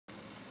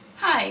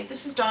Hi,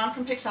 this is Dawn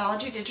from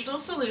Pixologie Digital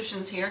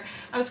Solutions here.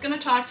 I was going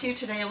to talk to you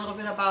today a little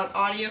bit about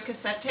audio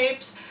cassette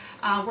tapes.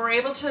 We're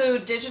able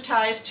to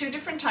digitize two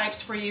different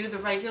types for you, the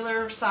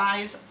regular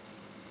size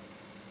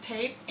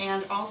tape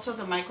and also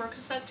the micro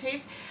cassette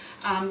tape.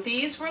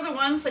 These were the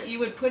ones that you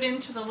would put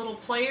into the little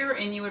player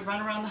and you would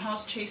run around the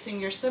house chasing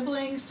your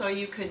siblings, so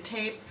you could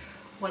tape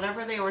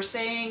whatever they were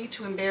saying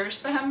to embarrass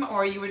them,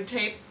 or you would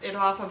tape it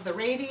off of the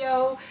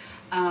radio.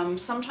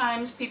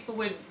 Sometimes people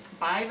would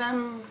buy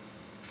them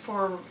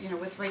for,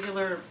 with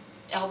regular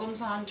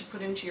albums on to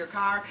put into your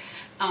car.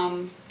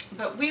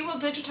 But we will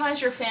digitize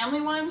your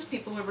family ones.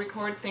 People would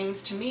record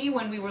things to me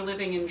when we were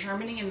living in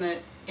Germany in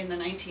the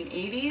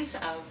 1980s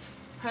of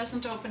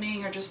present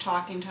opening or just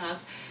talking to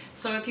us.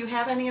 So if you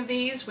have any of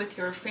these with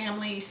your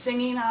family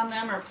singing on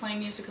them or playing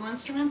musical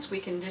instruments,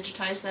 we can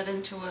digitize that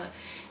into a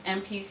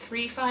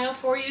MP3 file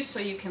for you so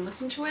you can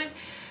listen to it.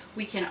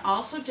 We can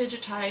also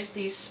digitize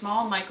these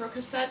small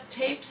microcassette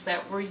tapes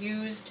that were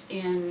used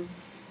in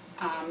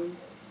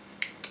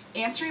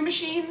answering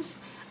machines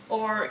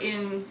or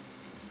in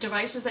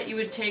devices that you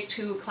would take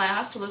to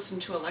class to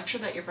listen to a lecture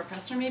that your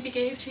professor maybe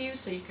gave to you,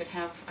 so you could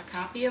have a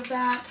copy of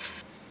that.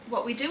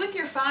 What we do with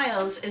your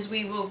files is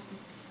we will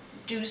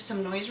do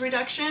some noise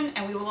reduction,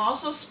 and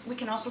we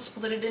can also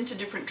split it into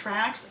different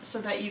tracks so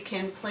that you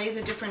can play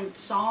the different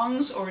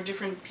songs or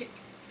different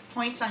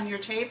points on your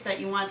tape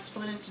that you want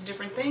split into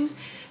different things.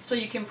 So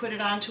you can put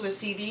it onto a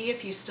CD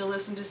if you still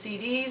listen to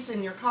CDs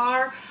in your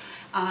car,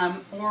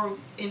 or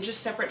in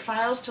just separate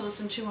files to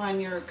listen to on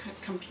your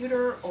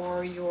computer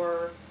or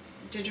your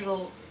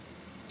digital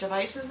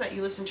devices that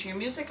you listen to your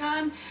music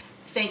on.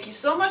 Thank you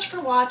so much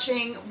for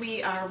watching.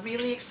 We are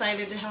really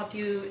excited to help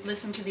you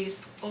listen to these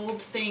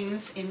old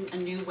things in a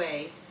new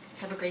way.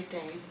 Have a great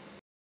day.